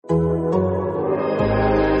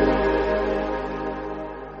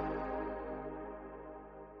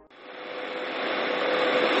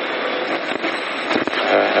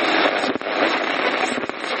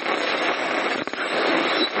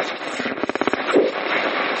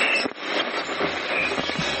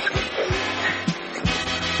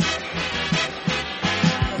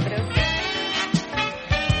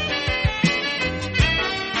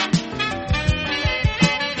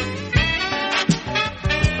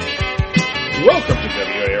Welcome to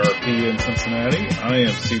WARP in Cincinnati. I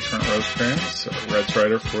am C. Trent Rosecrans, Reds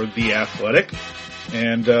writer for The Athletic.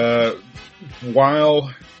 And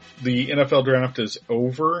while the NFL draft is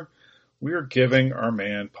over, we are giving our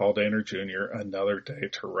man Paul Dehner Jr. another day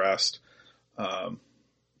to rest.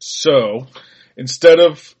 So instead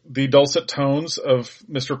of the dulcet tones of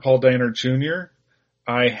Mr. Paul Dehner Jr.,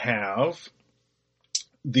 I have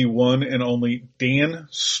the one and only Dan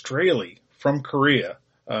Straley from Korea.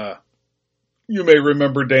 You may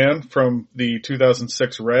remember Dan from the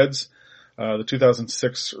 2006 Reds, the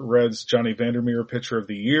 2006 Reds Johnny Vandermeer Pitcher of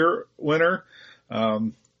the Year winner,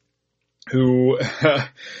 who,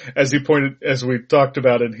 as we talked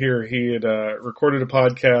about in here, he had recorded a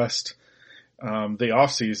podcast the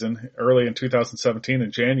off season early in 2017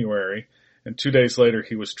 in January, and 2 days later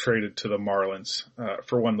he was traded to the Marlins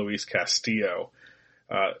for one Luis Castillo.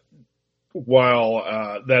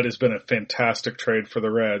 While that has been a fantastic trade for the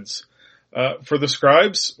Reds. For the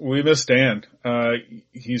Scribes, we miss Dan.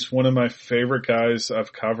 He's one of my favorite guys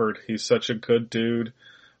I've covered. He's such a good dude.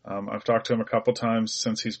 I've talked to him a couple times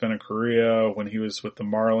since he's been in Korea. When he was with the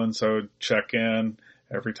Marlins, I would check in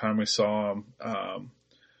every time we saw him.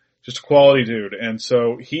 Just a quality dude. And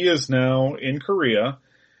so he is now in Korea,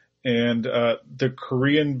 and the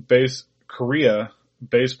Korea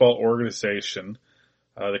Baseball Organization,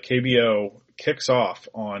 the KBO, kicks off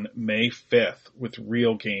on May 5th with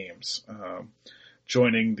real games,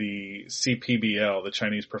 joining the CPBL, the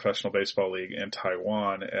Chinese Professional Baseball League, and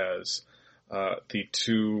Taiwan as the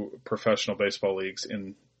two professional baseball leagues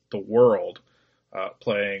in the world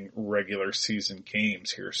playing regular season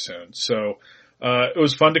games here soon. So it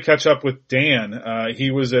was fun to catch up with Dan.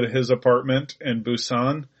 He was at his apartment in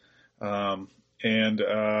Busan,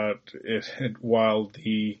 while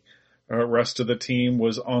the rest of the team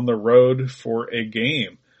was on the road for a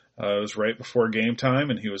game. It was right before game time,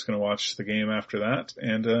 and he was going to watch the game after that,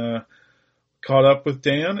 and caught up with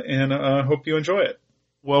Dan, and hope you enjoy it.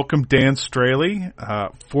 Welcome, Dan Straley,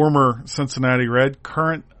 former Cincinnati Red,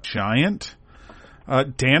 current Giant.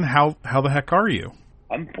 Dan, how the heck are you?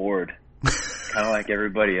 I'm bored, kind of like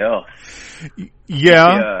everybody else.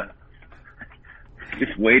 Yeah.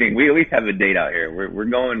 Just waiting. We at least have a date out here. We're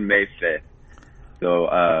going May 5th. So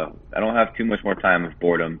I don't have too much more time of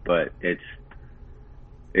boredom, but it's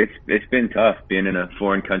been tough being in a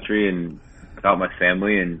foreign country and without my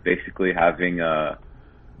family and basically having a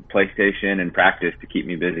PlayStation and practice to keep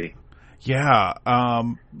me busy. Yeah,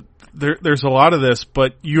 there's a lot of this,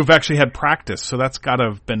 but you've actually had practice, so that's got to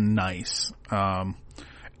have been nice.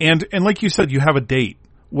 And like you said, you have a date.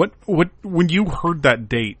 What when you heard that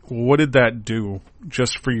date, what did that do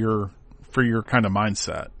just for your kind of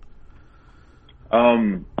mindset?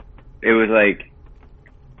 It was like,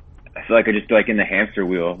 I feel like I just like in the hamster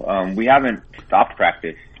wheel. We haven't stopped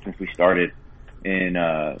practice since we started in,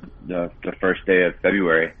 the first day of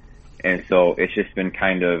February. And so it's just been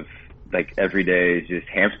kind of like every day is just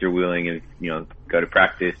hamster wheeling and, go to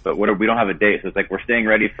practice. But we don't have a date. So it's like, we're staying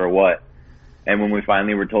ready for what? And when we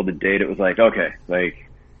finally were told the date, it was like, okay, like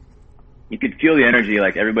you could feel the energy,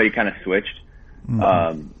 like everybody kind of switched.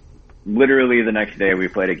 Mm-hmm. Literally the next day we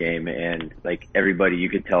played a game, and like everybody, you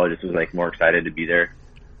could tell, just was like more excited to be there.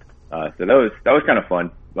 So that was kind of fun,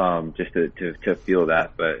 just to feel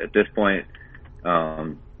that. But at this point,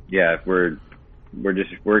 yeah, we're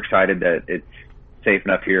excited that it's safe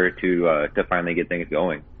enough here to finally get things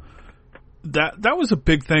going. That was a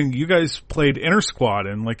big thing. You guys played inter squad,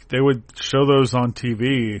 and like they would show those on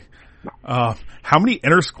TV. How many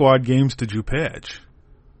inter squad games did you pitch?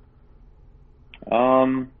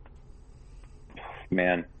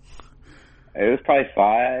 Man, it was probably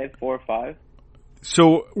 4 or 5.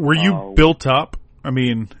 So were you built up? I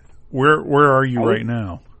mean, where are you right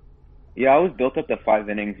now? Yeah, I was built up to 5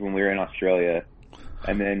 innings when we were in Australia,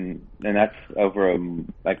 and that's over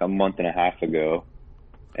a month and a half ago.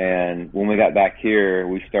 And when we got back here,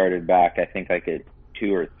 we started back, I think like at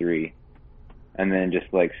 2 or 3, and then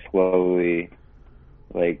just like slowly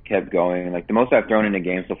like kept going. Like the most I've thrown in a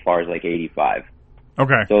game so far is like 85.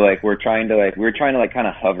 Okay. So like we're trying to kind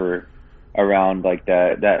of hover around like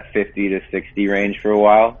that 50 to 60 range for a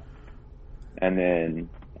while, and then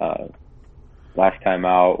last time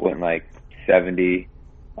out went like 70.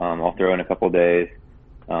 I'll throw in a couple days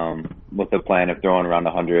with the plan of throwing around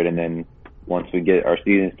 100, and then once we get our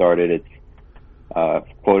season started, it's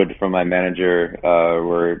quoted from my manager,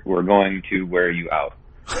 we're going to wear you out.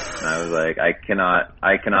 And I was like, I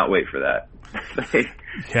cannot wait for that.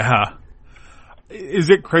 Yeah. Is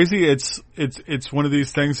it crazy? It's one of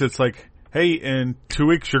these things. It's like, hey, in 2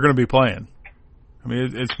 weeks you're going to be playing. I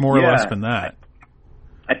mean, it's more or less than that.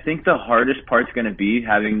 I think the hardest part's going to be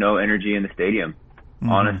having no energy in the stadium,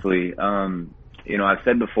 honestly. I've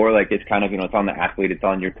said before, like, it's kind of, it's on the athlete, it's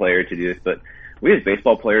on your player to do this, but we as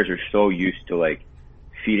baseball players are so used to, like,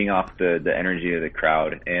 feeding off the energy of the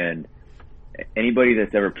crowd. And anybody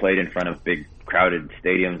that's ever played in front of big crowded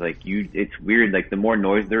stadiums, like, it's weird. Like, the more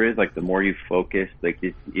noise there is, like, the more you focus, like,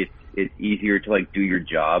 it's easier to, like, do your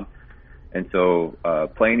job. And so,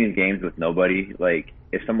 playing these games with nobody, like,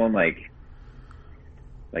 if someone, like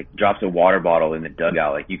drops a water bottle in the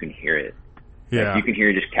dugout, like, you can hear it. Yeah. Like, you can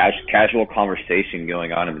hear just casual conversation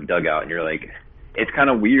going on in the dugout, and you're like, it's kind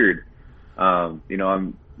of weird.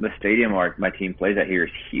 The stadium my team plays at here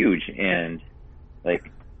is huge, and, like,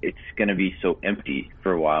 it's going to be so empty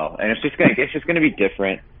for a while. And it's just going to be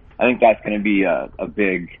different. I think that's going to be a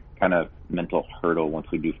big kind of mental hurdle once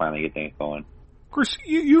we do finally get things going. Of course,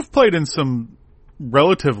 you've played in some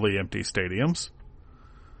relatively empty stadiums.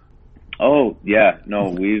 Oh yeah,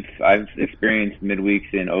 no, I've experienced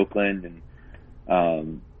midweeks in Oakland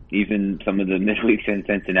and even some of the midweeks in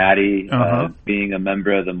Cincinnati. Being a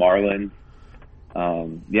member of the Marlins,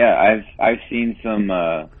 I've seen some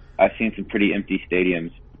pretty empty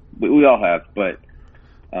stadiums. We all have, but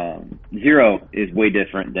zero is way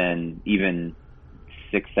different than even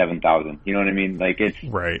 6,000-7,000. You know what I mean? Like, it's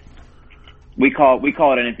right. We call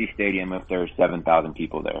it an empty stadium if there's 7,000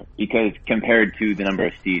 people there, because compared to the number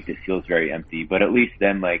of seats, it feels very empty. But at least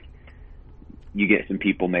then, like, you get some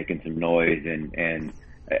people making some noise, and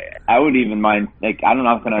I would even mind, like, I don't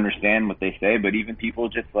know if I'm gonna understand what they say, but even people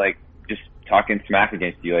just talking smack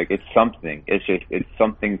against you, like, it's something. It's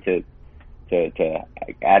something to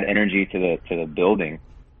add energy to the building.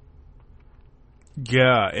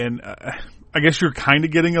 Yeah, and I guess you're kind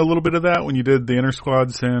of getting a little bit of that when you did the inter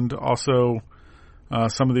squads and also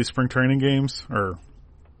some of these spring training games, or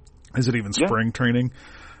is it even spring training?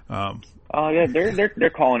 Yeah, they're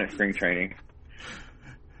calling it spring training.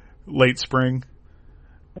 Late spring.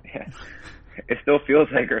 Yeah, it still feels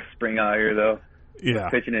like our spring out here, though. Yeah,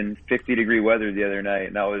 pitching in 50-degree weather the other night,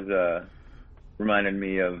 and that was reminded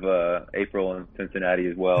me of April in Cincinnati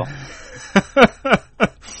as well.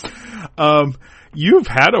 You've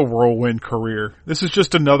had a whirlwind career. This is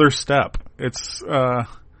just another step. It's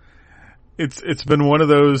been one of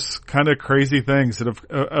those kind of crazy things that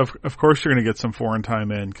of course you're going to get some foreign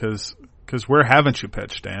time in, because where haven't you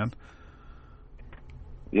pitched, Dan?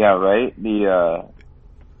 Yeah, right. The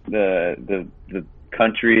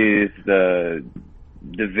countries, the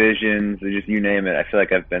divisions, just you name it. I feel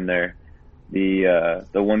like I've been there. The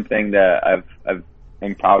one thing that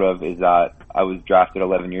I'm proud of is that I was drafted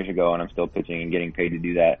 11 years ago, and I'm still pitching and getting paid to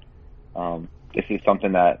do that. This is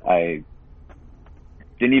something that I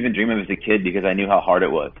didn't even dream of as a kid, because I knew how hard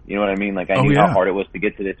it was. You know what I mean? Like, I knew how hard it was to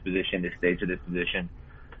get to this position, to stage to this position.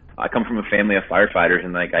 I come from a family of firefighters,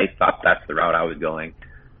 and, like, I thought that's the route I was going.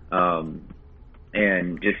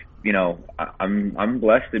 And just, I'm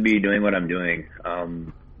blessed to be doing what I'm doing.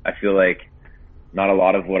 I feel like not a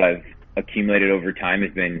lot of what I've accumulated over time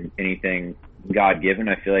has been anything God given.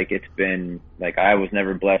 I feel like it's been, like, I was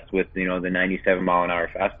never blessed with, the 97 mile an hour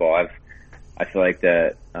fastball. I feel like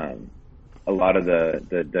that, a lot of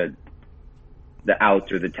the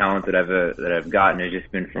outs or the talent that I've gotten has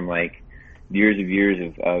just been from, like, years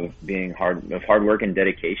of being hard work and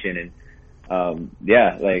dedication. And,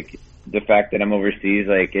 like, the fact that I'm overseas,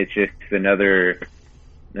 like, it's just another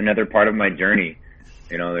part of my journey.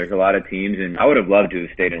 There's a lot of teams, and I would have loved to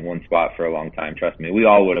have stayed in one spot for a long time. Trust me, we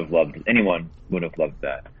all would have loved. Anyone would have loved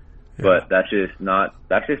that. Yeah. But that's just not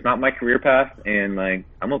my career path, and, like,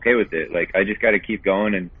 I'm okay with it. Like, I just got to keep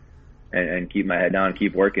going and keep my head down,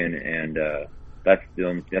 keep working, and that's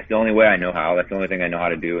the only way I know how. That's the only thing I know how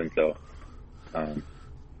to do, and so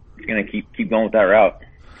just gonna keep going with that route.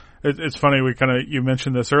 It's funny, you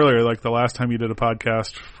mentioned this earlier, like the last time you did a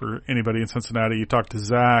podcast for anybody in Cincinnati, you talked to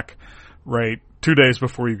Zach, right, 2 days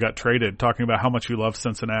before you got traded, talking about how much you love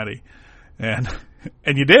Cincinnati. And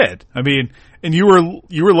you did. I mean, and you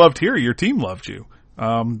were loved here. Your team loved you.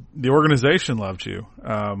 The organization loved you.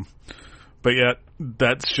 But yet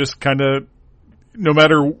that's just kind of, no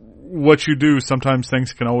matter what you do, sometimes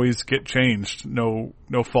things can always get changed. No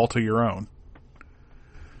fault of your own.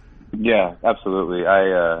 Yeah, absolutely.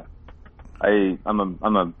 I'm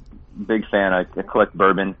a big fan. I collect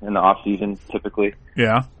bourbon in the off season typically.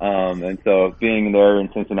 Yeah. And so being there in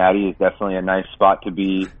Cincinnati is definitely a nice spot to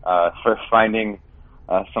be, for finding,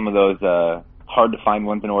 some of those, hard to find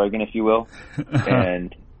ones in Oregon, if you will.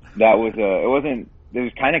 And that was, it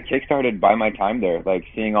was kind of kickstarted by my time there, like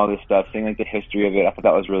seeing all this stuff, seeing, like, the history of it. I thought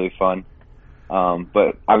that was really fun.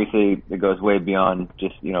 But obviously it goes way beyond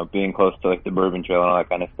just, being close to, like, the Bourbon Trail and all that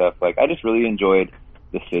kind of stuff. Like, I just really enjoyed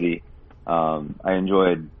the city. I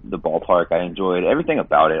enjoyed the ballpark. I enjoyed everything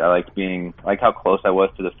about it. I liked how close I was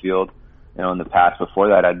to the field. You know, in the past, before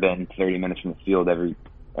that, I'd been 30 minutes from the field pretty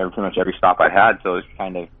much every stop I had. So it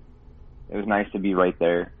was nice to be right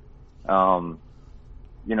there.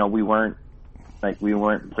 You know, we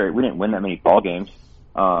didn't win that many ball games.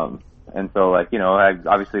 And so, like, you know,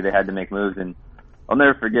 obviously they had to make moves, and I'll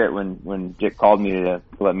never forget when Dick called me to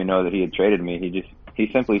let me know that he had traded me. He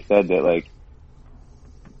simply said that, like,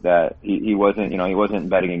 that he wasn't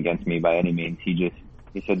betting against me by any means. He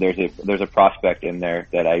said there's a prospect in there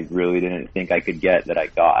that I really didn't think I could get that I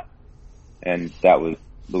got, and that was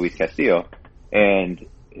Luis Castillo. And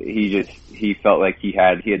he felt like he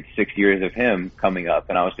had 6 years of him coming up,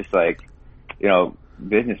 and I was just like, you know,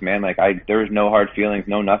 businessman, like there was no hard feelings,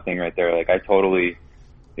 no nothing right there. Like I totally,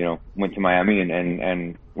 you know, went to Miami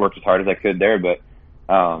and worked as hard as I could there, but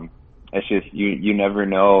it's just you never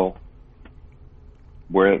know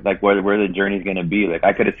where the journey's going to be. Like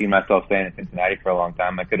I could have seen myself staying in Cincinnati for a long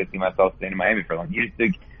time. I could have seen myself staying in Miami for a long time. You just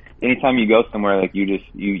think anytime you go somewhere, like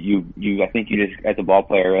I think you just as a ball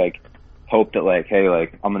player, like hope that like, hey,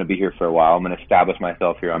 like I'm going to be here for a while. I'm going to establish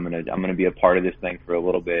myself here. I'm going to be a part of this thing for a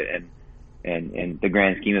little bit and the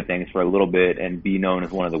grand scheme of things for a little bit and be known as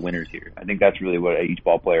one of the winners here. I think that's really what each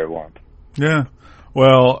ball player wants. Yeah.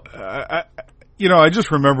 Well, I just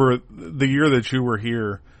remember the year that you were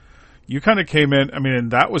here, you kind of came in, I mean,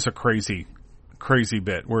 and that was a crazy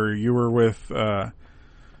bit where you were with,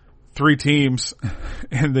 3 teams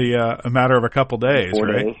in a matter of a couple days, 4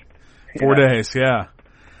 right? days. 4 days. Yeah.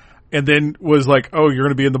 And then was like, oh, you're going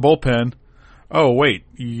to be in the bullpen. Oh, wait,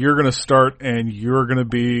 you're going to start and you're going to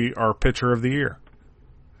be our pitcher of the year.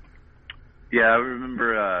 Yeah, I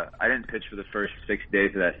remember I didn't pitch for the first 6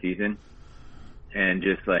 days of that season, and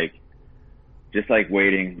just like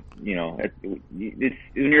waiting, you know, it's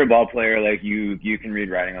when you're a ball player, like you can read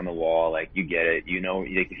writing on the wall, like you get it, you know,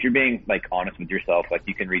 like, if you're being like honest with yourself, like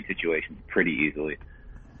you can read situations pretty easily.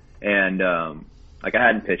 And like I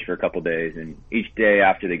hadn't pitched for a couple days, and each day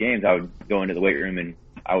after the games, I would go into the weight room and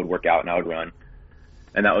I would work out and I would run.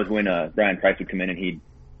 And that was when Brian Price would come in and he'd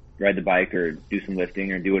ride the bike or do some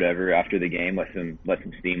lifting or do whatever after the game, let some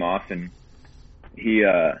steam off. And he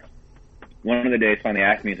one of the days finally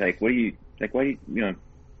asked me, he's like, why do you you know,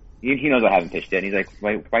 he knows I haven't pitched yet. And he's like,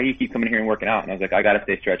 why do you keep coming here and working out? And I was like, I got to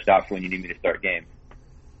stay stretched out for when you need me to start games.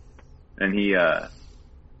 And he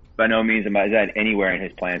by no means is that anywhere in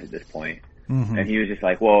his plans at this point. Mm-hmm. And he was just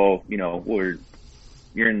like, well, you know,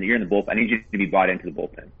 you're in the bullpen. I need you to be bought into the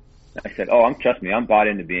bullpen. I said, trust me, I'm bought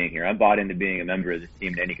into being here. I'm bought into being a member of this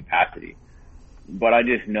team in any capacity. But I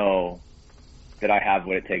just know that I have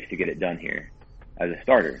what it takes to get it done here as a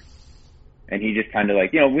starter. And he just kind of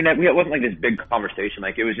like, you know, it wasn't like this big conversation.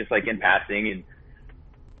 Like it was just like in passing.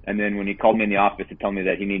 And then when he called me in the office to tell me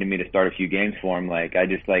that he needed me to start a few games for him, like I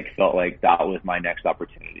just like felt like that was my next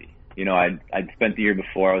opportunity. You know, I'd spent the year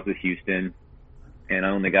before I was with Houston, and I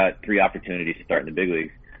only got 3 opportunities to start in the big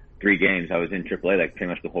leagues. 3 games. I was in AAA like pretty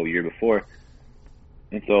much the whole year before.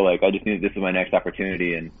 And so like I just knew this was my next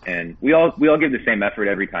opportunity, and we all give the same effort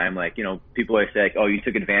every time. Like, you know, people always say like, oh, you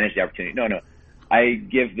took advantage of the opportunity. No. I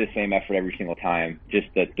give the same effort every single time, just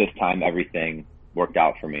that this time everything worked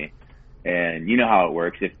out for me. And you know how it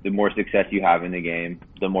works. If the more success you have in the game,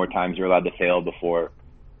 the more times you're allowed to fail before,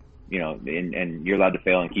 you know, and you're allowed to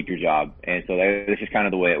fail and keep your job. And so that's just kind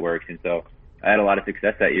of the way it works. And so I had a lot of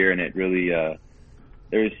success that year, and it really, it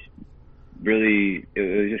was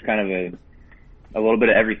just kind of a little bit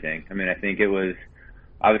of everything. I mean, I think it was,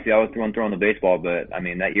 obviously I was throwing the baseball, but I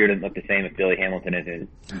mean, that year didn't look the same if Billy Hamilton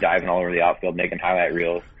isn't diving all over the outfield, making highlight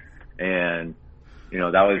reels. And, you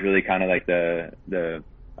know, that was really kind of like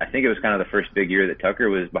I think it was kind of the first big year that Tucker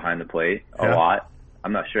was behind the plate a lot.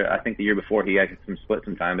 I'm not sure. I think the year before he had some split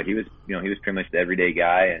some time, but he was pretty much the everyday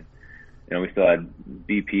guy. And, you know, we still had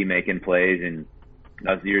BP making plays, and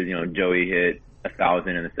that was the year, you know, Joey hit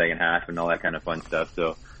 1,000 in the second half and all that kind of fun stuff.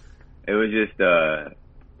 So it was just,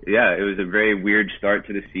 it was a very weird start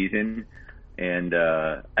to the season. And,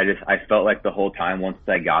 I felt like the whole time once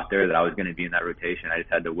I got there that I was going to be in that rotation. I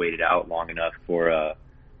just had to wait it out long enough for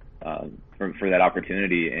that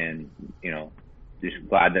opportunity. And, you know, just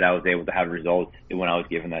glad that I was able to have results when I was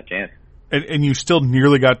given that chance. And you still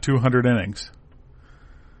nearly got 200 innings.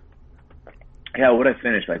 Yeah, what I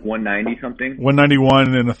finished, like 190 something?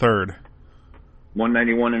 191 and a third.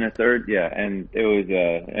 191 and a third, yeah. And it was,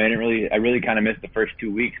 I really kind of missed the first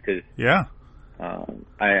 2 weeks because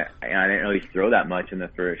I didn't really throw that much in the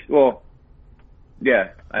first. Well,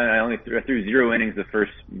 yeah, I only threw 0 innings the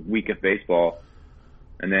first week of baseball,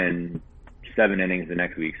 and then 7 innings the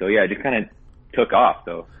next week. So yeah, it just kind of took off.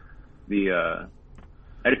 So the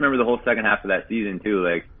I just remember the whole second half of that season too.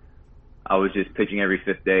 Like, I was just pitching every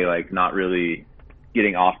fifth day, like not really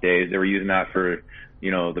getting off days. They were using that for,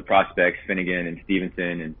 the prospects, Finnegan and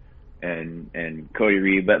Stevenson and Cody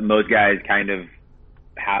Reed. But most guys kind of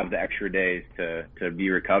have the extra days to be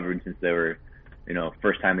recovered since they were,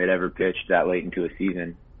 first time they'd ever pitched that late into a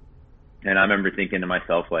season. And I remember thinking to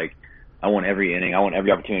myself, like, I want every inning, I want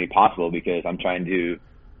every opportunity possible, because I'm trying to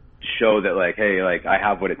show that, like, hey, like, I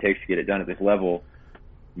have what it takes to get it done at this level,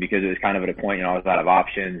 because it was kind of at a point, I was out of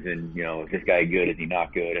options, and, is this guy good? Is he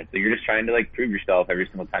not good? And so you're just trying to, like, prove yourself every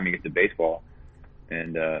single time you get to baseball.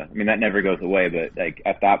 And, that never goes away, but, like,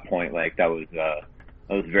 at that point, like, that was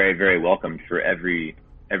very, very welcomed for every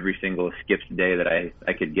single skipped day that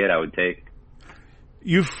I could get, I would take.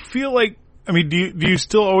 You feel like, do you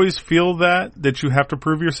still always feel that you have to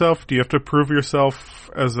prove yourself? Do you have to prove yourself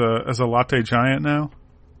as a latte giant now?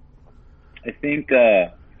 I think,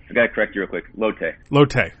 I gotta correct you real quick. Lotte.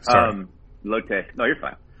 Sorry. Lotte. No, you're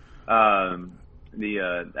fine.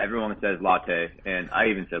 Everyone says latte, and I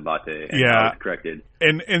even said latte. And I was corrected.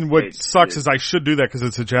 And what sucks is I should do that because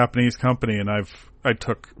it's a Japanese company, and I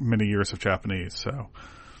took many years of Japanese, so.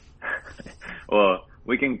 Well,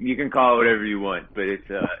 you can call it whatever you want, but it's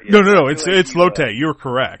no, it's Lotte. You're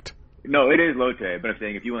correct. No, it is Lotte, but I'm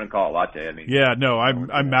saying if you want to call it latte, yeah, no,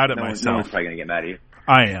 I'm mad at myself. No one's probably gonna get mad at you.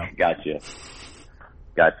 I am. Gotcha.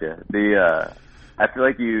 I feel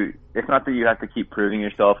like it's not that you have to keep proving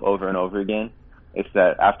yourself over and over again. It's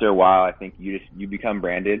that after a while, I think you become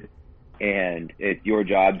branded, and it's your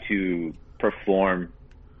job to perform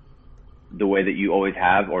the way that you always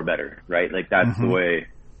have or better, right? Like, that's the way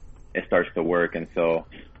it starts to work. And so,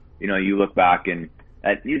 you look back and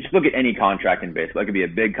you just look at any contract in baseball. It could be a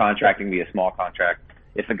big contract, it can be a small contract.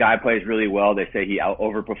 If a guy plays really well, they say he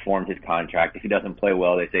overperformed his contract. If he doesn't play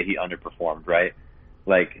well, they say he underperformed, right?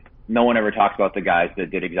 Like, no one ever talks about the guys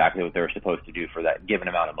that did exactly what they were supposed to do for that given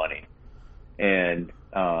amount of money. And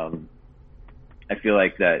I feel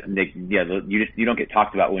like that you don't get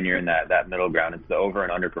talked about when you're in that middle ground. It's the over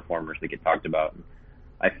and underperformers that get talked about.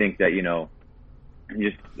 I think that,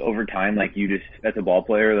 just over time, like, you just, as a ball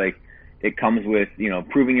player, like, it comes with,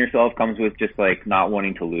 proving yourself comes with just, like, not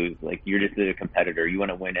wanting to lose. Like, you're just a competitor. You want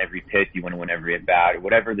to win every pitch. You want to win every at bat, or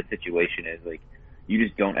whatever the situation is. Like, you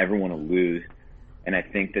just don't ever want to lose. And I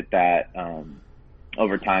think that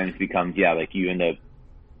over time becomes, like, you end up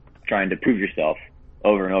trying to prove yourself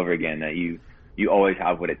over and over again, that you always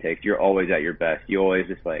have what it takes. You're always at your best. You always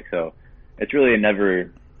just, like, so it's really a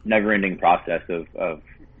never ending process of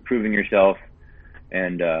proving yourself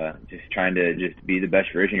and just trying to just be the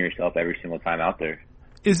best version of yourself every single time out there.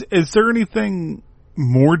 Is there anything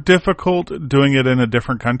more difficult doing it in a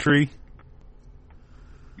different country?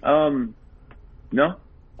 No,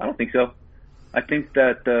 I don't think so. I think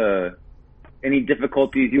that any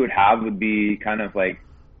difficulties you would have would be kind of like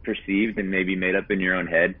perceived and maybe made up in your own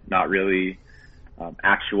head, not really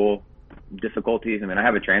actual difficulties. I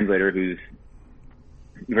have a translator who's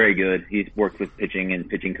very good. He's worked with pitching and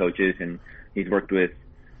pitching coaches, and he's worked with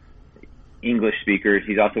English speakers.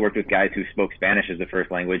 He's also worked with guys who spoke Spanish as the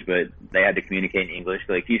first language, but they had to communicate in English.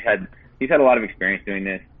 So, like, he's had a lot of experience doing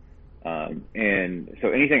this. And so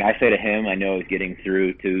anything I say to him, I know is getting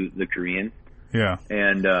through to the Koreans. Yeah.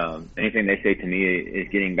 And anything they say to me is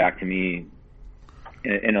getting back to me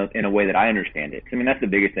in a way that I understand it. That's the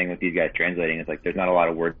biggest thing with these guys translating, is, like, there's not a lot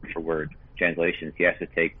of word for word translations. He has to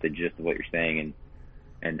take the gist of what you're saying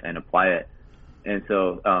and apply it. And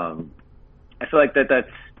so I feel like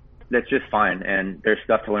that's just fine, and there's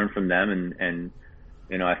stuff to learn from them, and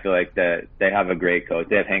I feel like that they have a great coach.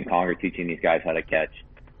 They have Hank Conger teaching these guys how to catch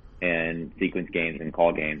and sequence games and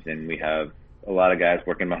call games, and we have a lot of guys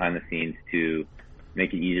working behind the scenes to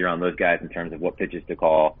make it easier on those guys in terms of what pitches to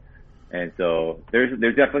call. And so there's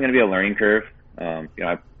definitely going to be a learning curve.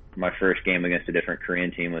 My first game against a different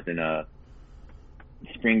Korean team was in a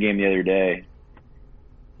spring game the other day,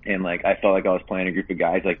 and, like, I felt like I was playing a group of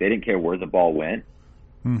guys, like, they didn't care where the ball went.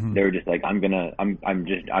 They were just like, I'm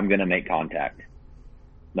gonna make contact.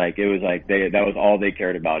 Like, it was like that was all they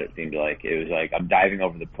cared about. It seemed like it was like, I'm diving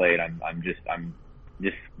over the plate. I'm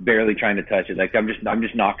just barely trying to touch it. Like, I'm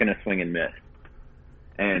just not gonna swing and miss.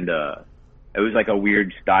 And it was like a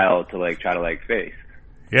weird style to, like, try to, like, face.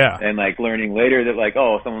 Yeah. And, like, learning later that, like,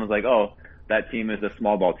 someone was like, that team is a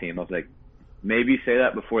small ball team. I was like, maybe say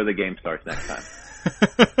that before the game starts next time.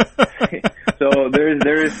 So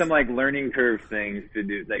there is some, like, learning curve things to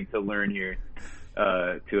do, like, to learn here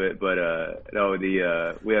to it. But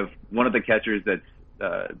we have one of the catchers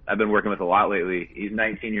that's I've been working with a lot lately. He's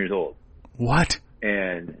 19 years old. What?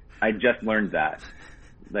 And I just learned that.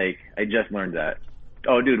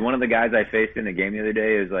 Oh, dude, one of the guys I faced in the game the other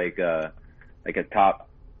day is like a top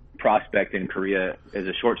prospect in Korea as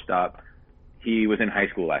a shortstop. He was in high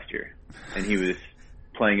school last year, and he was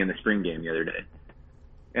playing in the spring game the other day.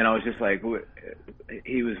 And I was just like,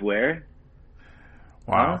 he was where?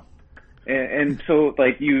 Wow. And so,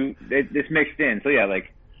 like, this mixed in. So, yeah,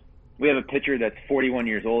 like, we have a pitcher that's 41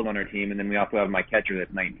 years old on our team, and then we also have my catcher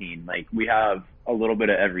that's 19. Like, we have a little bit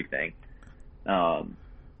of everything. And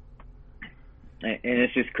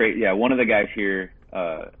it's just crazy. Yeah, one of the guys here,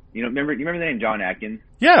 you remember the name John Atkins?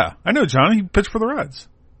 Yeah, I know John. He pitched for the Reds.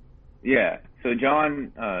 Yeah. So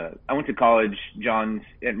John, I went to college. John's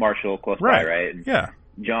at Marshall, close by, right? And yeah.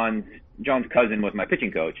 John's cousin was my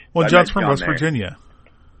pitching coach. Well, So John's from West Virginia.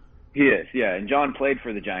 He is, yeah. And John played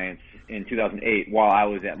for the Giants in 2008 while I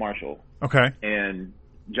was at Marshall. Okay. And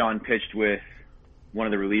John pitched with one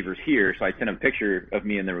of the relievers here, so I sent him a picture of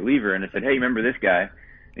me and the reliever, and I said, hey, remember this guy?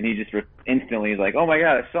 And he just instantly was like, oh my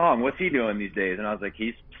God, I saw him. What's he doing these days? And I was like,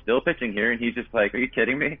 he's still pitching here. And he's just like, are you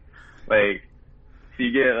kidding me? Like, so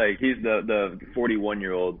you get, like, he's the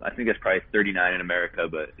 41-year-old. I think that's probably 39 in America,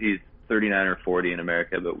 but he's 39 or 40 in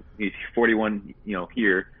America, but he's 41,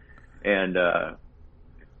 here. And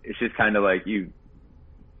it's just kind of like I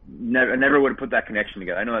never would have put that connection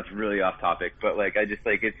together. I know that's really off topic, but, like, I just,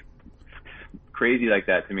 like, it's crazy like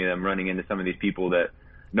that to me that I'm running into some of these people that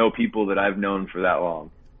know people that I've known for that long.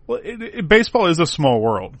 Well, baseball is a small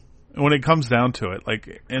world. And when it comes down to it,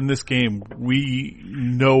 like, in this game, we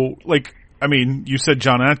know, like, I mean, you said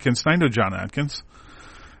John Atkins, and I know John Atkins.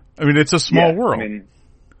 I mean, it's a small world. I mean,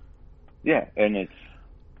 yeah, and it's,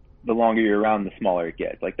 the longer you're around, the smaller it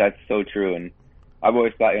gets. Like, that's so true. And I've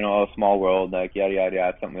always thought, a small world, like, yada, yada,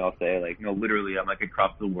 yada, something we all say. Like, literally, I'm, like,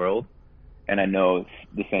 across the world, and I know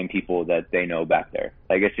the same people that they know back there.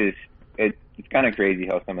 Like, it's just, it's kind of crazy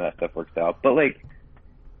how some of that stuff works out. But, like,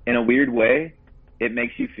 in a weird way, it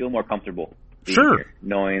makes you feel more comfortable. Sure. Here,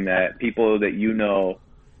 knowing that people that you know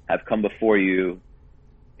have come before you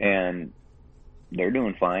and they're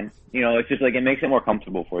doing fine. It's just like, it makes it more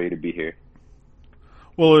comfortable for you to be here.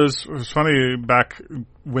 Well, it was funny back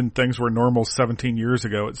when things were normal 17 years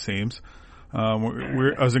ago, it seems. I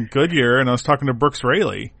was in Goodyear, and I was talking to Brooks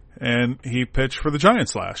Raley, and he pitched for the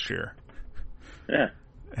Giants last year. Yeah.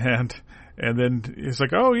 And then he's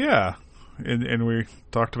like, oh, yeah. And we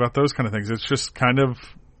talked about those kind of things. It's just kind of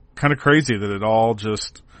crazy that it all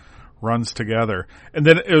just runs together. And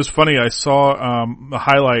then it was funny. I saw a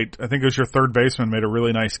highlight. I think it was your third baseman made a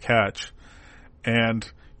really nice catch. And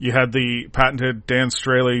you had the patented Dan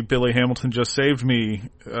Straley, Billy Hamilton just saved me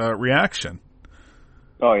reaction.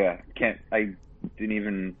 Oh, yeah. I didn't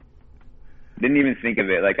even think of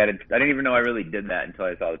it. Like, I didn't even know I really did that until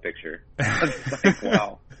I saw the picture. I was like,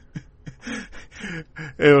 wow.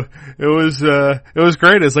 It was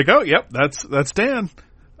great. It's like, oh, yep, that's Dan.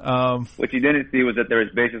 What you didn't see was that there was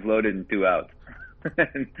bases loaded and 2 outs.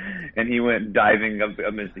 and he went diving up.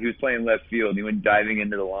 He was playing left field. He went diving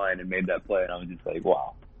into the line and made that play. And I was just like,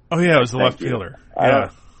 wow. Oh yeah, it was the left fielder. Yeah.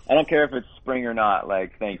 I don't care if it's spring or not.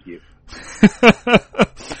 Like, thank you.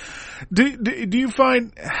 Do you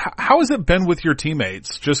find, how has it been with your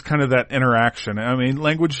teammates? Just kind of that interaction. I mean,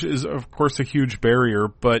 language is of course a huge barrier,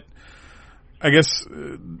 but I guess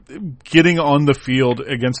getting on the field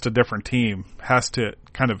against a different team has to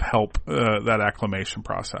kind of help that acclimation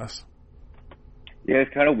process. Yeah,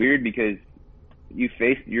 it's kind of weird because you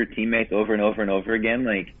face your teammates over and over and over again,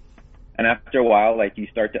 like, and after a while, like, you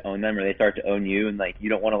start to own them or they start to own you, and, like, you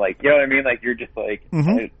don't want to, like, you know what I mean? Like, you're just like,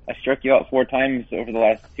 I struck you out 4 times over the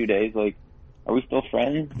last 2 days. Like, are we still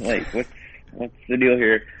friends? Like, what's the deal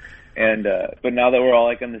here? And but now that we're all,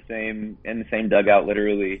 like, in the same dugout,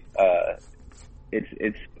 literally,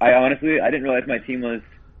 I honestly didn't realize my team was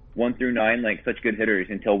 1 through 9, like, such good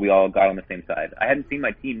hitters until we all got on the same side. I hadn't seen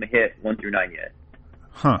my team hit 1 through 9 yet.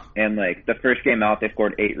 Huh. And, like, the first game out, they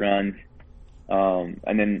scored 8 runs.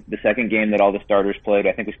 And then the second game that all the starters played,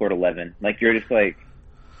 I think we scored 11. Like, you're just like,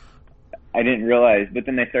 I didn't realize, but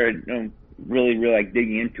then they started really, really, like,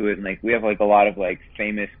 digging into it. And, like, we have, like, a lot of, like,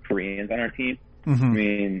 famous Koreans on our team. Mm-hmm. I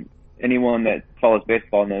mean, anyone that follows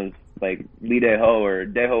baseball knows, like, Lee Dae-ho, or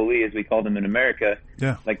Dae-ho Lee, as we called him in America.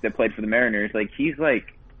 Yeah. Like, that played for the Mariners. Like, he's a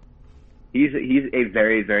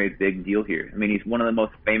very, very big deal here. I mean, he's one of the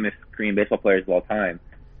most famous Korean baseball players of all time.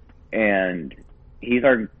 And he's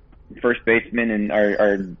our first baseman and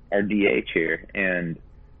our DH here. And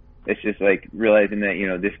it's just like realizing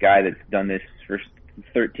that, this guy that's done this for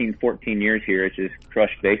 13, 14 years here, it's just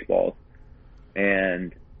crushed baseballs.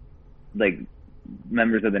 And, like,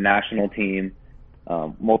 members of the national team,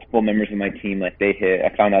 multiple members of my team, like, they hit.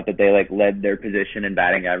 I found out that they, like, led their position in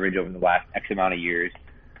batting average over the last X amount of years.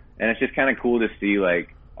 And it's just kind of cool to see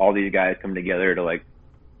like all these guys come together to like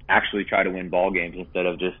actually try to win ball games instead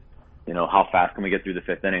of just, you know, how fast can we get through the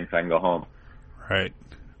 5th inning so I can go home. Right.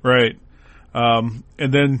 And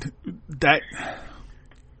then that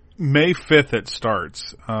May 5th it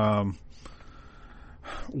starts.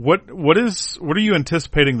 What are you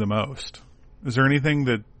anticipating the most? Is there anything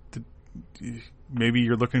that maybe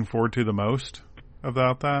you're looking forward to the most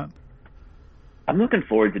about that? I'm looking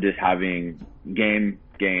forward to just having game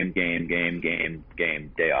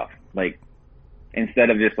day off. Like, instead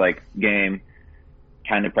of just like game,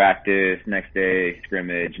 kind of practice, next day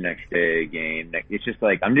scrimmage, next day game. It's just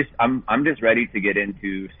like I'm just ready to get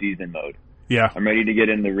into season mode. Yeah, I'm ready to get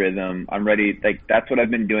in the rhythm. I'm ready. Like, that's what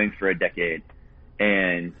I've been doing for a decade.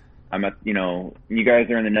 And I'm at, you know, you guys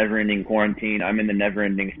are in the never-ending quarantine. I'm in the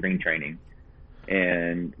never-ending spring training.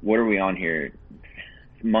 And what are we on here?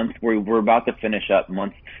 We're about to finish up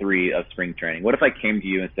month 3 of spring training. What if I came to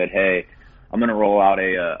you and said, hey, I'm going to roll out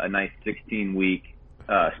a nice 16-week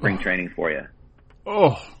spring training for you?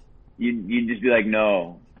 Oh. You'd just be like,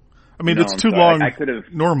 no. I mean, no, it's too long I could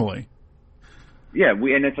have normally. Yeah,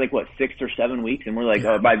 and it's like, what, 6 or 7 weeks? And we're like,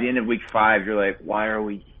 oh, by the end of week 5, you're like, why are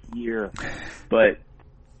we here? But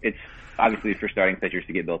it's obviously for starting pitchers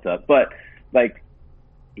to get built up. But, like,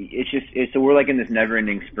 so we're like in this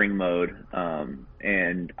never-ending spring mode,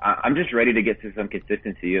 and I'm just ready to get to some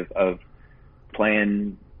consistency of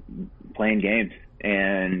playing games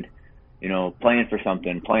and, you know, playing for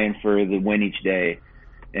something, playing for the win each day,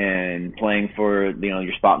 and playing for, you know,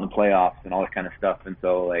 your spot in the playoffs and all that kind of stuff. And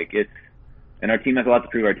so, like, and our team has a lot to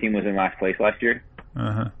prove. Our team was in last place last year,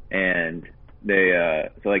 and they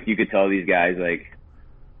so like you could tell these guys, like,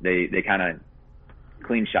 they kind of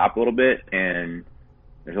clean shop a little bit, and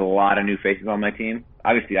there's a lot of new faces on my team.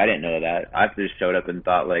 Obviously, I didn't know that. I just showed up and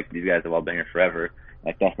thought, like, these guys have all been here forever.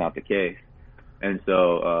 Like, that's not the case. And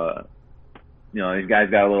so, you know, these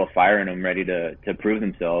guys got a little fire in them, ready to prove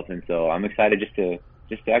themselves. And so I'm excited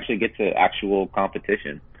just to actually get to actual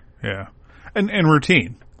competition. Yeah. And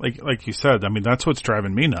routine. Like you said, I mean, that's what's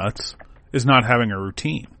driving me nuts, is not having a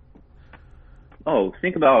routine. Oh,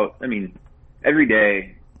 think about, I mean, every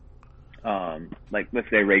day, like, let's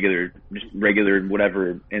say regular,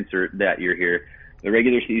 whatever insert that you're here, the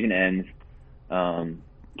regular season ends,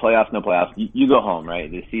 playoffs, no playoffs, you go home, right?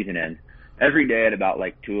 The season ends. Every day at about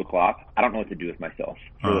like 2:00, I don't know what to do with myself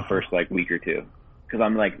for the first like week or two. Cause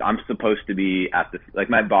I'm supposed to be like,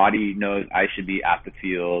 my body knows I should be at the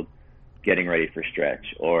field getting ready for stretch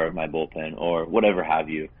or my bullpen or whatever have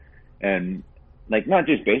you. And, like, not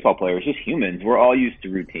just baseball players, just humans. We're all used to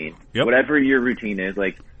routine. Yep. Whatever your routine is,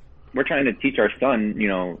 like, we're trying to teach our son, you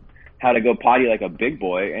know, how to go potty like a big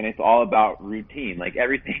boy, and it's all about routine. Like,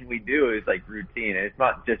 everything we do is like routine. And it's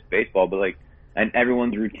not just baseball, but like, and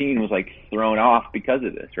everyone's routine was like thrown off because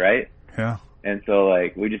of this, right? Yeah. And so,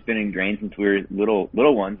 like, we've just been ingrained since we were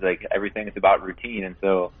little ones. Like, everything is about routine. And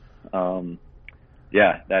so,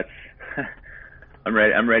 yeah, that's I'm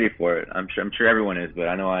ready for it. I'm sure everyone is, but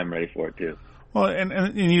I know I'm ready for it too. Well,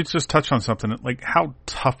 and you just touched on something, like how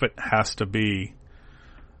tough it has to be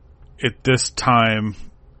at this time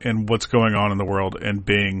and what's going on in the world, and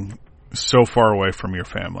being so far away from your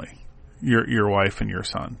family, your wife and your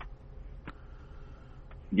son.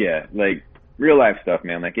 Yeah, like, real life stuff,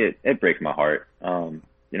 man. Like, it breaks my heart. You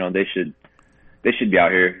know, they should be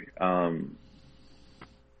out here.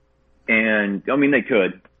 And I mean, they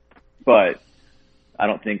could, but I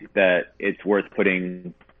don't think that it's worth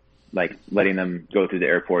letting them go through the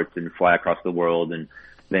airports and fly across the world and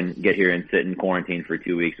then get here and sit in quarantine for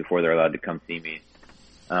 2 weeks before they're allowed to come see me.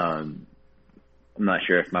 I'm not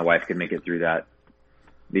sure if my wife could make it through that.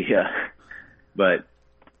 But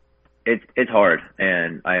it's hard.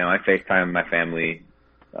 And I FaceTime my family,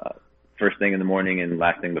 first thing in the morning and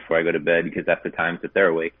last thing before I go to bed, because that's the times that they're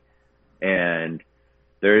awake. And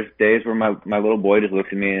there's days where my little boy just looks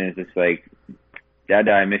at me and is just like, Dad,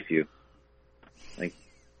 I miss you. Like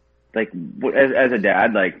as a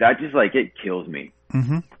dad, like, that just, like, it kills me.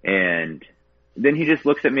 Mm-hmm. And then he just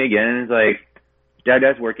looks at me again and is like,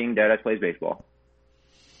 Dad's working, Dad plays baseball.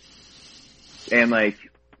 And, like,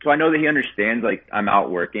 so I know that he understands, like, I'm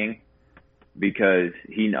out working, because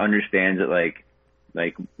he understands that, like,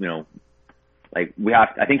 you know, like,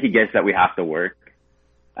 I think he gets that we have to work.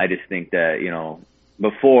 I just think that, you know,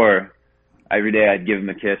 before, every day I'd give him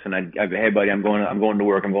a kiss and I'd be, hey buddy, I'm going to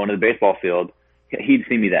work, I'm going to the baseball field. He'd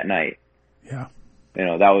see me that night. Yeah. You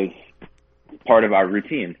know, that was part of our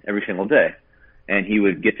routine every single day. And he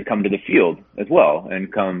would get to come to the field as well,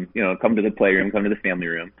 and come to the playroom, come to the family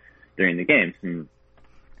room during the games. And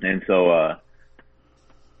so,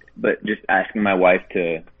 but just asking my wife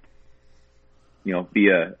to be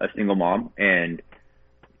a single mom and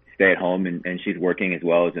stay at home, and she's working as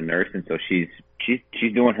well as a nurse, and so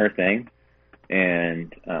she's doing her thing,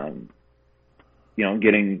 and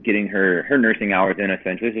getting her nursing hours in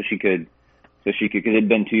essentially, so she could, because it had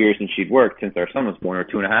been 2 years since she'd worked since our son was born, or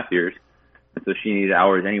 2.5 years, and so she needed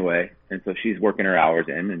hours anyway, and so she's working her hours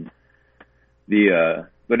in, and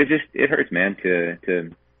but it hurts, man,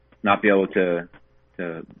 to not be able to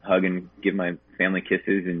hug and give my family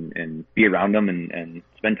kisses and be around them and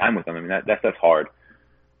spend time with them. I mean, that's hard.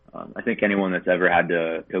 I think anyone that's ever had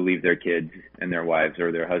to leave their kids and their wives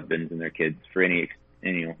or their husbands and their kids for any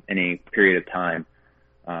period of time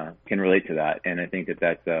can relate to that. And I think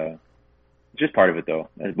that's just part of it, though.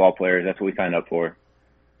 As ball players, that's what we signed up for.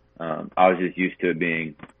 I was just used to it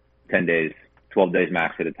being 10 days, 12 days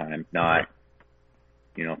max at a time, not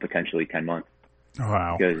potentially 10 months.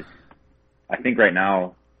 Wow. Because I think right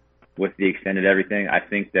now, with the extended everything, I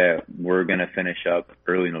think that we're going to finish up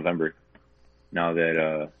early November now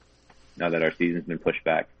that our season's been pushed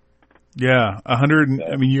back. Yeah, 100. So,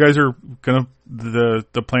 I mean, you guys are going to,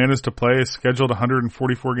 the plan is to play scheduled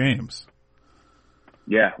 144 games.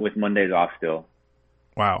 Yeah, with Mondays off still.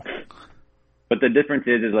 Wow. But the difference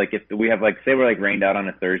is like if we have say we're rained out on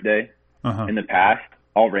a Thursday, in the past,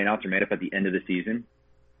 all rainouts are made up at the end of the season.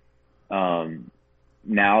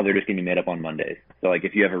 Now they're just going to be made up on Mondays. So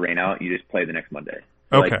if you have a rainout, you just play the next Monday.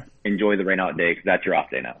 So, okay. Enjoy the rainout day because that's your off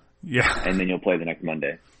day now. Yeah. And then you'll play the next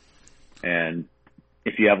Monday. And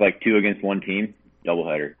if you have 2 against 1 team,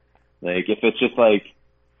 doubleheader. If it's just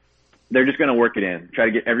they're just going to work it in, try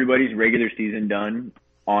to get everybody's regular season done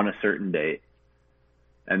on a certain date.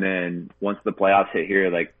 And then once the playoffs hit here,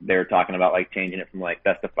 they're talking about changing it from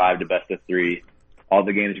best of 5 to best of 3. All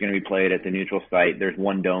the games are going to be played at the neutral site. There's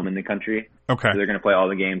one dome in the country. Okay. So they're going to play all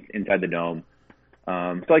the games inside the dome.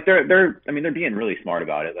 So they're being really smart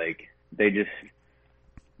about it. They just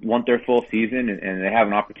want their full season and they have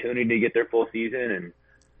an opportunity to get their full season.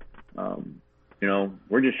 And,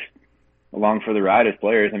 we're just along for the ride as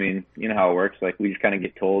players. I mean, you know how it works. We just kind of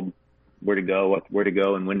get told where to go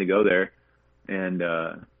and when to go there. And,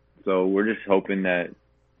 so we're just hoping that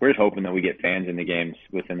we get fans in the games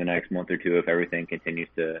within the next month or two if everything continues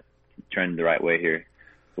to trend the right way here.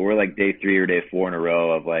 So we're day 3 or day 4 in a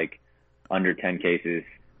row of under 10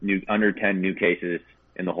 new cases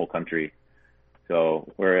in the whole country. So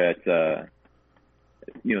we're at,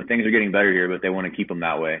 things are getting better here, but they want to keep them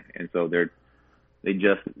that way. And so they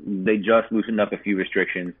just loosened up a few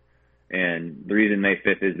restrictions. And the reason May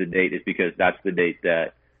 5th is the date is because that's the date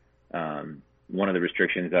that, one of the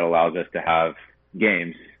restrictions that allows us to have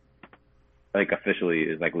games officially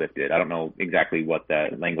is lifted. I don't know exactly what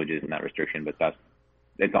that language is in that restriction, but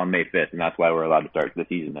it's on May 5th, and that's why we're allowed to start the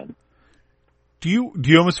season then. Do you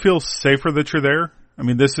almost feel safer that you're there? I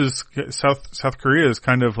mean, this is South Korea is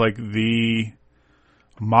kind of the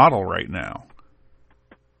model right now.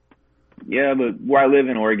 Yeah, but where I live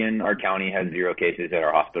in Oregon, our county has 0 cases at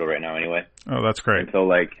our hospital right now anyway. Oh, that's great. And so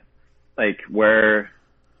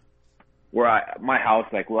my house,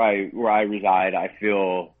 where I reside, I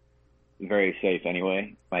feel very safe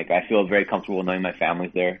anyway. I feel very comfortable knowing my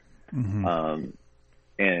family's there. Mm-hmm.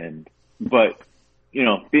 But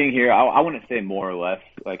being here, I wouldn't say more or less.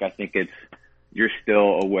 I think you're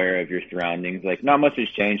still aware of your surroundings. Not much has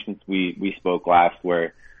changed since we spoke last,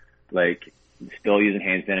 where still using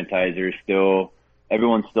hand sanitizer,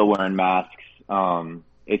 everyone's still wearing masks.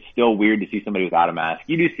 It's still weird to see somebody without a mask.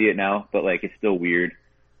 You do see it now, but it's still weird.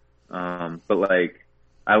 But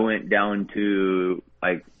I went down to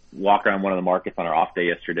walk around one of the markets on our off day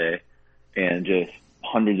yesterday, and just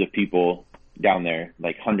hundreds of people down there,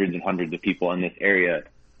 hundreds and hundreds of people in this area,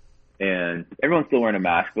 and everyone's still wearing a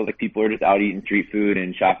mask, but people are just out eating street food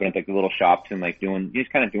and shopping at the little shops and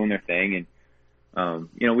just kind of doing their thing. And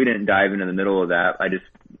we didn't dive into the middle of that.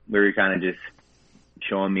 We were kind of just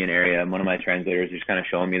showing me an area, and one of my translators just kind of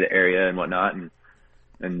showing me the area and whatnot, and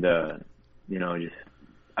just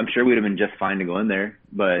I'm sure we'd have been just fine to go in there,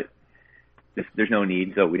 but there's no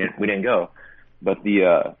need, so we didn't go. But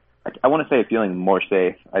I want to say feeling more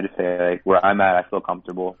safe. I just say where I'm at, I feel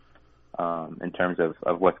comfortable in terms of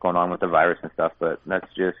what's going on with the virus and stuff. But I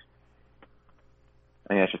think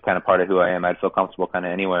that's just kind of part of who I am. I'd feel comfortable kind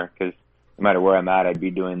of anywhere because no matter where I'm at, I'd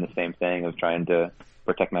be doing the same thing of trying to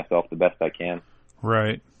protect myself the best I can.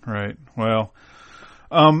 Right. Well,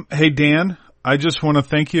 hey Dan, I just want to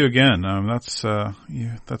thank you again. It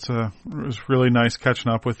was really nice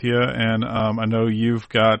catching up with you, and I know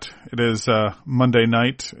it is Monday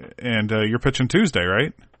night, and you're pitching Tuesday,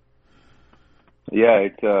 right? Yeah,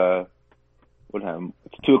 it's what time?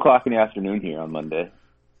 It's 2:00 in the afternoon here on Monday.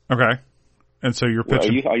 Okay, and so you're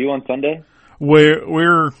pitching. Are you on Sunday? I'm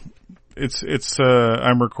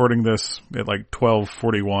recording this at like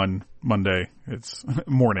 12:41 Monday. It's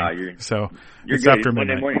morning. So you're it's good. after It's midnight.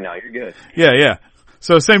 Monday morning now. You're good. Yeah.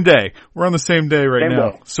 So same day. We're on the same day right Same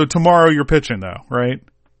now. day. So tomorrow you're pitching though, right?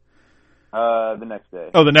 The next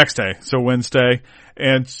day. Oh, the next day. So Wednesday.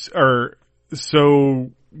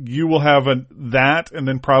 So you will have that and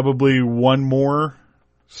then probably one more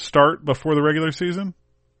start before the regular season?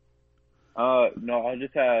 No, I'll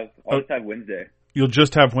just have Wednesday. You'll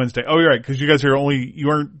just have Wednesday. Oh, you're right, because you guys you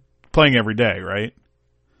aren't playing every day, right?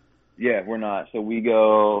 Yeah, we're not. So we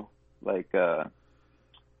go there's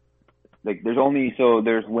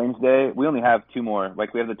Wednesday. We only have two more.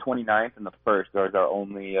 Like we have the 29th and the 1st. Those are our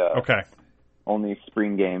only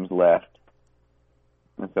spring games left.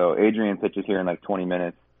 And so Adrian pitches here in like 20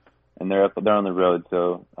 minutes, and they're on the road.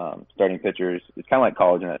 So starting pitchers, it's kind of like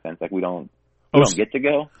college in that sense. Like we don't get to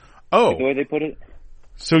go. Oh, like the way they put it.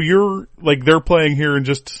 So they're playing here in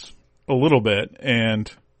just a little bit, and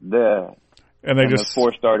the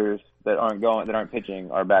 4 starters that aren't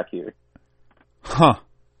pitching are back here. Huh.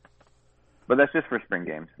 But that's just for spring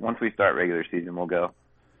games. Once we start regular season, we'll go.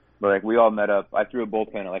 But like we all met up. I threw a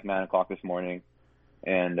bullpen at like 9:00 this morning,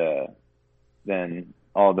 and then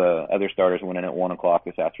all the other starters went in at 1:00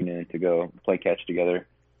 this afternoon to go play catch together.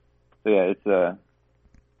 So yeah, it's a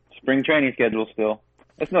spring training schedule still.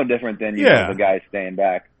 It's no different than the guys staying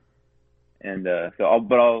back. And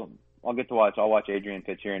I'll get to watch. I'll watch Adrian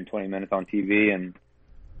pitch here in 20 minutes on TV and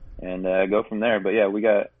go from there. But yeah, we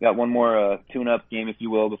got one more tune-up game, if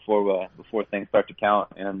you will, before things start to count,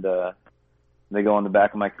 and they go on the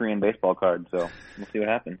back of my Korean baseball card. So we'll see what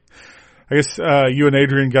happens. I guess you and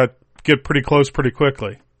Adrian get pretty close pretty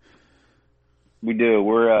quickly. We do.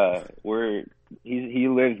 He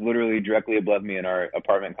lives literally directly above me in our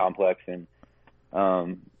apartment complex, and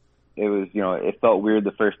it felt weird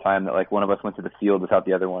the first time that like one of us went to the field without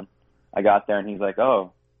the other one. I got there and he's like,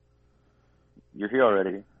 "Oh, you're here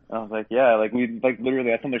already." I was like, "Yeah." Like literally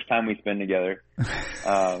that's how much time we spend together.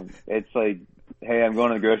 It's like, "Hey, I'm going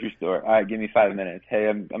to the grocery store. All right, give me 5 minutes. Hey,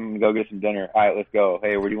 I'm gonna go get some dinner. All right, let's go.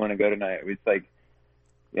 Hey, where do you want to go tonight?" It's like,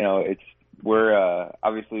 we're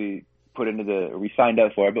obviously we signed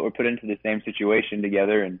up for it, but we're put into the same situation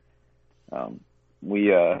together, and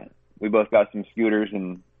we both got some scooters,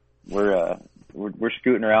 and we're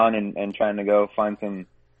scooting around and trying to go find some.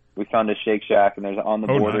 We found a Shake Shack, and there's on the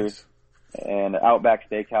border, nice. And Outback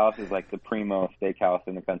Steakhouse is like the primo steakhouse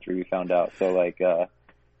in the country. We found out, so like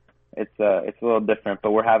it's a little different,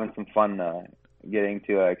 but we're having some fun getting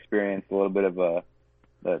to experience a little bit of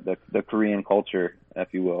the Korean culture,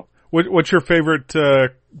 if you will. What's your favorite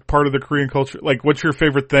part of the Korean culture? Like, what's your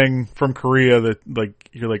favorite thing from Korea that, like,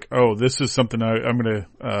 you're like, oh, this is something I'm going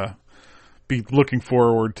to be looking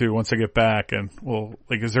forward to once I get back? And, well,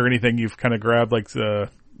 like, is there anything you've kind of grabbed, like,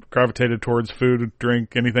 gravitated towards food,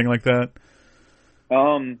 drink, anything like that?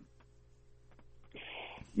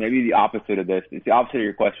 Maybe the opposite of this. It's the opposite of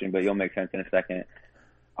your question, but you'll make sense in a second.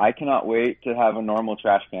 I cannot wait to have a normal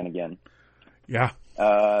trash can again. Yeah.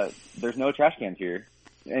 There's no trash cans here.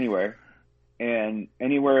 Anywhere, and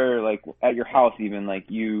anywhere, like at your house, even like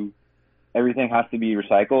everything has to be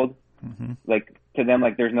recycled. Mm-hmm. Like to them,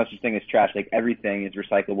 like there's no such thing as trash. Like everything is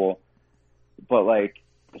recyclable. But like,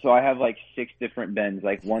 so I have like 6 different bins.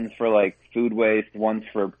 Like one's for like food waste, one's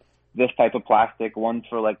for this type of plastic, one's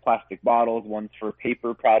for like plastic bottles, one's for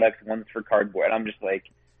paper products, one's for cardboard. And I'm just like,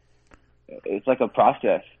 it's like a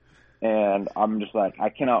process. And I'm just like, I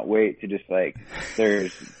cannot wait to just like,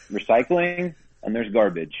 there's recycling and there's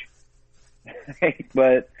garbage.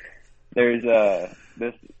 But there's it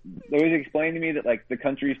was explained to me that like the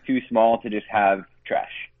country's too small to just have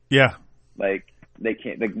trash. Yeah. Like they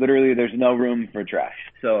can't, like literally there's no room for trash.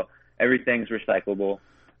 So everything's recyclable,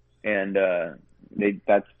 and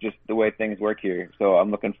that's just the way things work here. So I'm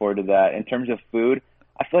looking forward to that. In terms of food,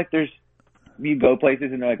 I feel like you go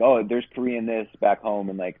places and they're like, oh, there's Korean this back home,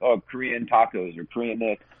 and like, oh, Korean tacos or Korean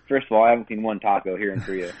this. First of all, I haven't seen one taco here in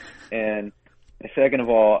Korea. And second of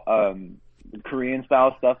all, Korean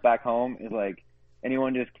style stuff back home is like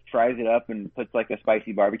anyone just fries it up and puts like a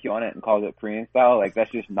spicy barbecue on it and calls it Korean style. Like that's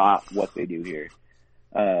just not what they do here.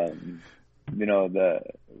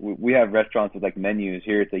 We have restaurants with like menus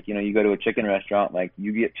here. It's like, you go to a chicken restaurant, like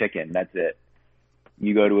you get chicken, that's it.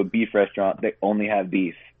 You go to a beef restaurant, they only have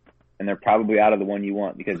beef, and they're probably out of the one you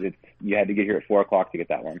want because you had to get here at 4:00 to get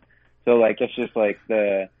that one. So like it's just like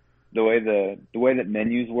the way that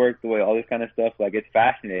menus work, the way all this kind of stuff, like it's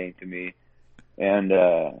fascinating to me. And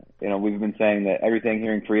we've been saying that everything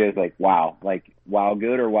here in Korea is like wow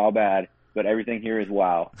good or wow bad, but everything here is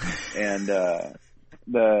wow. And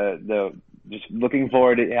the just looking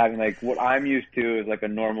forward to having like what I'm used to is like a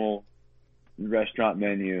normal restaurant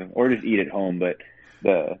menu, or just eat at home. But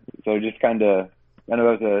so just kind of, I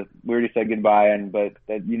know we already said goodbye, but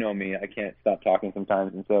that, you know me, I can't stop talking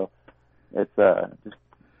sometimes, and so it's just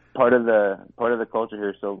part of the culture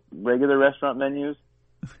here. So regular restaurant menus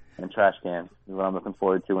and trash cans is what I'm looking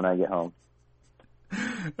forward to when I get home.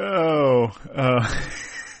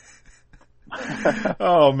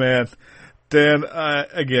 Oh man, Dan,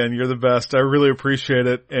 again, you're the best. I really appreciate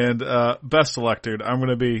it, and best of luck, dude. I'm going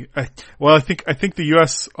to be. I think the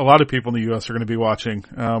U.S. A lot of people in the U.S. are going to be watching.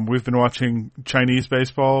 We've been watching Chinese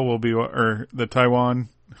baseball. Or the Taiwan,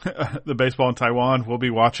 the baseball in Taiwan. We'll be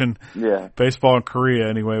watching baseball in Korea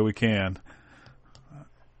any way we can.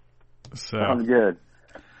 So sounds good.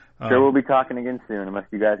 Sure, we'll be talking again soon, unless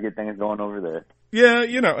you guys get things going over there. Yeah,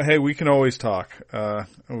 hey, we can always talk. No,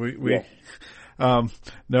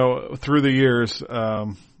 through the years, there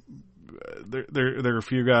are a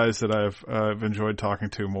few guys that I've enjoyed talking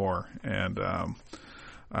to more, and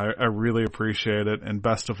I really appreciate it. And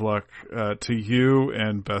best of luck to you,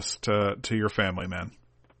 and best to your family, man.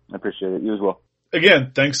 I appreciate it. You as well.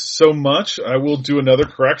 Again, thanks so much. I will do another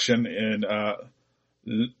correction.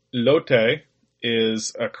 Lotte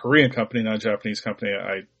is a Korean company, not a Japanese company.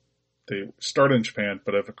 They started in Japan,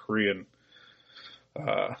 but I have a Korean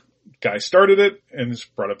guy started it and has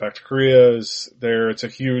brought it back to Korea. It's a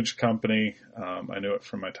huge company. I knew it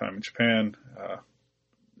from my time in Japan.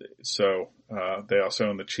 So they also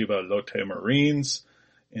own the Chiba Lotte Marines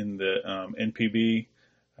in the NPB,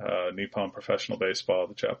 Nippon Professional Baseball,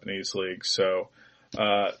 the Japanese league. So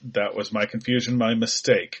that was my confusion, my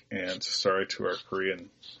mistake, and sorry to our Korean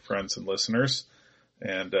friends and listeners.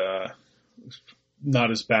 And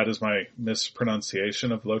not as bad as my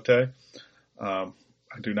mispronunciation of Lotte.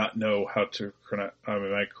 I do not know how to pronounce.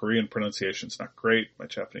 My Korean pronunciation is not great. My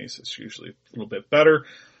Japanese is usually a little bit better.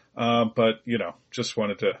 But just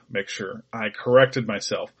wanted to make sure I corrected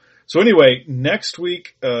myself. So anyway, next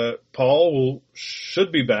week, Paul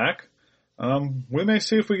should be back. We may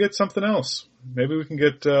see if we get something else. Maybe we can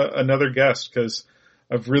get another guest, because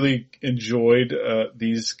I've really enjoyed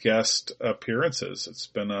these guest appearances. It's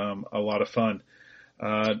been a lot of fun.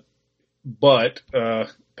 But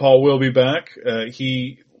Paul will be back.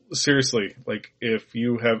 Seriously, like, if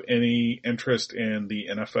you have any interest in the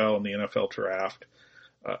NFL and the NFL draft,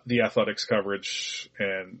 the Athletics coverage,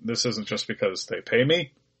 and this isn't just because they pay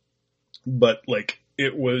me, but like,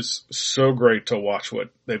 it was so great to watch what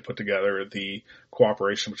they put together. The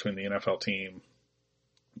cooperation between the NFL team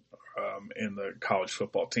and the college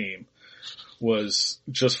football team was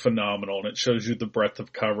just phenomenal, and it shows you the breadth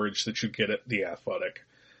of coverage that you get at The Athletic.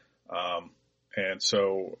 And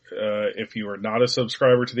so, if you are not a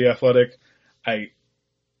subscriber to The Athletic,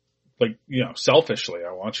 selfishly,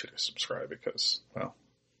 I want you to subscribe, because, well,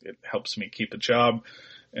 it helps me keep a job,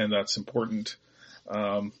 and that's important.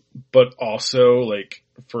 But also, like,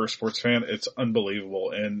 for a sports fan, it's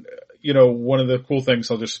unbelievable. And, one of the cool things,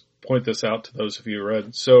 I'll just point this out to those of you who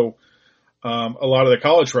read. So, a lot of the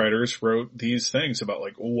college writers wrote these things about,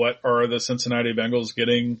 like, what are the Cincinnati Bengals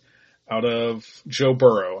getting out of Joe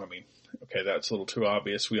Burrow? I mean, okay, that's a little too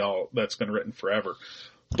obvious. That's been written forever.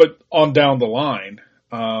 But on down the line,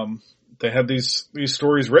 they had these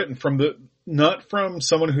stories written not from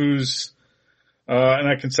someone who's, and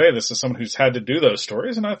I can say this as someone who's had to do those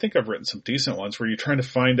stories, and I think I've written some decent ones, where you're trying to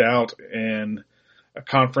find out in a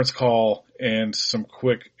conference call and some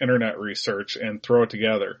quick internet research and throw it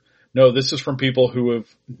together. No, this is from people who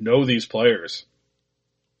know these players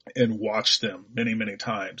and watched them many, many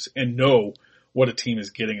times and know what a team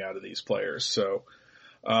is getting out of these players. So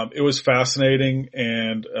it was fascinating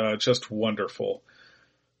and just wonderful.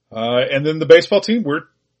 And then the baseball team, we're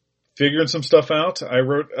figuring some stuff out. I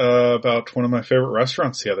wrote about one of my favorite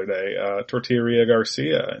restaurants the other day, Tortilleria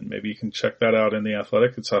Garcia, and maybe you can check that out in The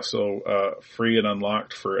Athletic. It's also free and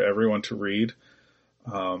unlocked for everyone to read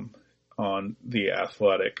on The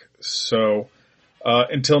Athletic. So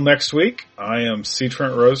until next week, I am C.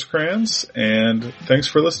 Trent Rosecrans, and thanks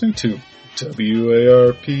for listening to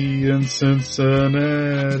WARP in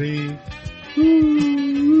Cincinnati.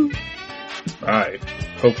 Woo! All right.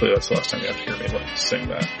 Hopefully that's the last time you have to hear me sing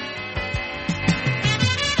that.